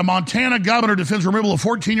sterilize. Yeah, Montana governor defends removal of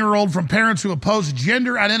 14-year-old from parents who oppose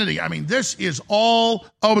gender identity. I mean, this is all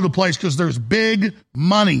over the place because there's big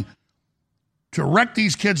money to wreck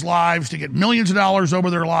these kids' lives, to get millions of dollars over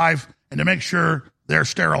their life, and to make sure they're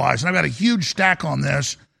sterilized. And I've got a huge stack on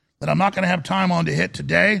this that I'm not going to have time on to hit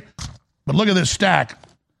today, but look at this stack.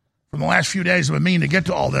 From the last few days, I've been meaning to get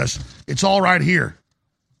to all this. It's all right here.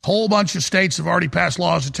 Whole bunch of states have already passed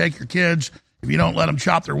laws to take your kids if you don't let them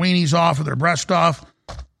chop their weenies off or their breast off.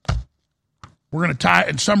 We're going to tie,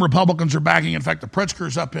 and some Republicans are backing. In fact, the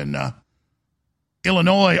Pritzkers up in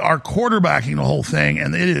Illinois are quarterbacking the whole thing,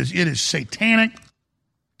 and it is satanic.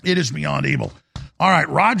 It is beyond evil. All right,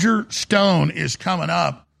 Roger Stone is coming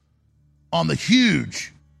up on the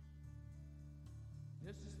huge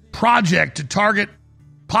project to target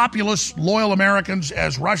populist, loyal Americans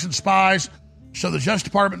as Russian spies so the Justice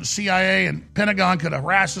Department and CIA and Pentagon could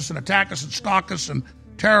harass us and attack us and stalk us and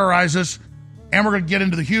terrorize us. And we're going to get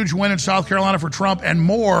into the huge win in South Carolina for Trump and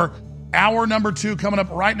more. Hour number 2 coming up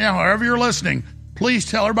right now. However you're listening, please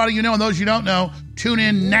tell everybody you know and those you don't know, tune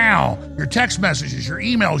in now. Your text messages, your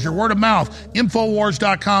emails, your word of mouth,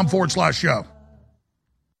 Infowars.com/show.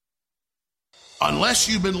 Unless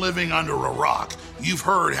you've been living under a rock, you've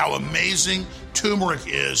heard how amazing turmeric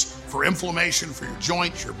is for inflammation, for your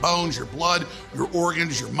joints, your bones, your blood, your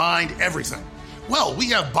organs, your mind, everything. Well, we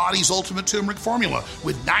have Body's Ultimate Turmeric Formula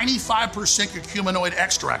with 95% curcuminoid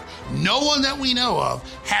extract. No one that we know of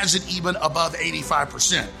has it even above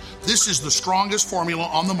 85%. This is the strongest formula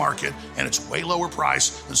on the market, and it's way lower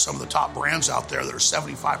price than some of the top brands out there that are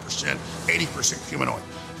 75%, 80% curcuminoid.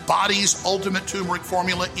 Body's Ultimate Turmeric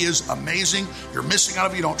Formula is amazing. You're missing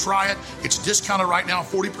out if you don't try it. It's discounted right now,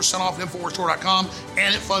 40% off at InfoWarsStore.com,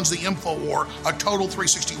 and it funds the InfoWar, a total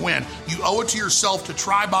 360 win. You owe it to yourself to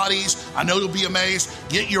try Body's. I know you'll be amazed.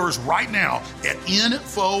 Get yours right now at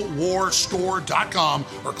InfoWarsStore.com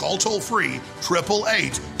or call toll-free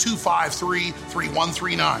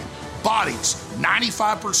 888-253-3139. Body's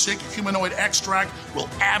 95% curcuminoid extract will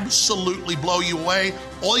absolutely blow you away.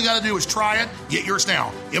 All you got to do is try it. Get yours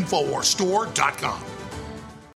now. InfoWarsStore.com.